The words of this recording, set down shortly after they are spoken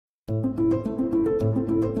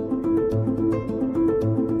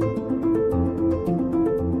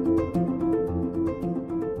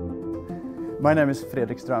My name is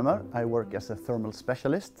Fredrik Strömer. I work as a thermal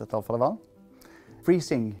specialist at Alfa Laval.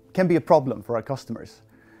 Freezing can be a problem for our customers,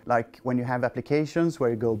 like when you have applications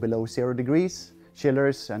where you go below 0 degrees,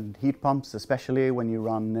 chillers and heat pumps, especially when you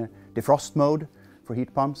run defrost mode for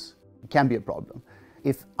heat pumps, it can be a problem.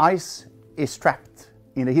 If ice is trapped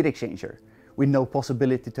in a heat exchanger with no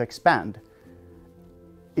possibility to expand,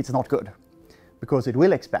 it's not good, because it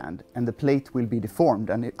will expand and the plate will be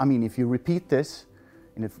deformed. And if you repeat this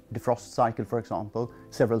in a defrost cycle, for example,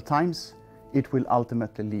 several times, it will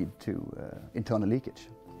ultimately lead to internal leakage.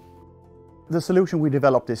 The solution we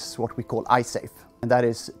developed is what we call IceSafe, and that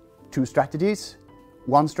is two strategies.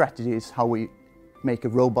 One strategy is how we make a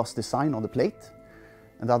robust design on the plate,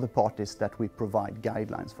 and the other part is that we provide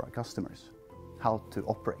guidelines for our customers how to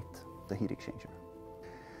operate the heat exchanger.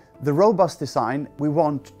 The robust design, we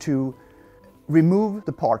want to remove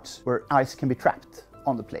the parts where ice can be trapped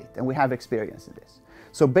on the plate, and we have experience in this.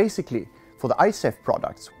 So basically, for the IceSafe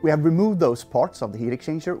products, we have removed those parts of the heat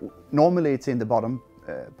exchanger. Normally it's in the bottom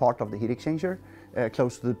part of the heat exchanger,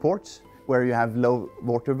 close to the ports, where you have low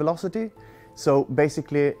water velocity. So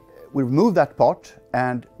basically, we remove that part,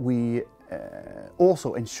 and we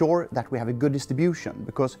also ensure that we have a good distribution,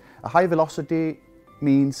 because a high velocity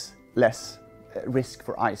means less risk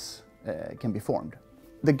for ice can be formed.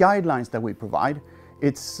 The guidelines that we provide,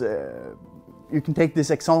 you can take this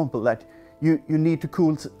example that you need to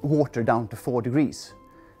cool water down to 4 degrees.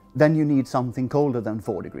 Then you need something colder than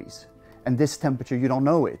 4 degrees. And this temperature, you don't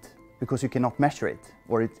know it because you cannot measure it,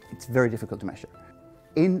 or it's very difficult to measure.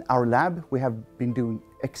 In our lab, we have been doing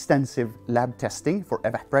extensive lab testing for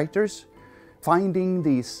evaporators, finding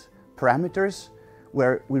these parameters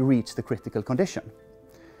where we reach the critical condition.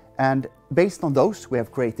 And based on those, we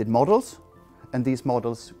have created models, and these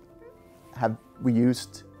models we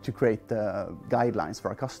used to create the guidelines for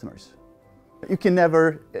our customers. You can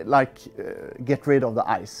never get rid of the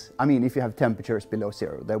ice. If you have temperatures below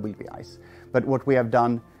 0, there will be ice. But what we have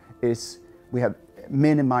done is we have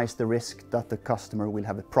minimized the risk that the customer will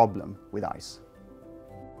have a problem with ice.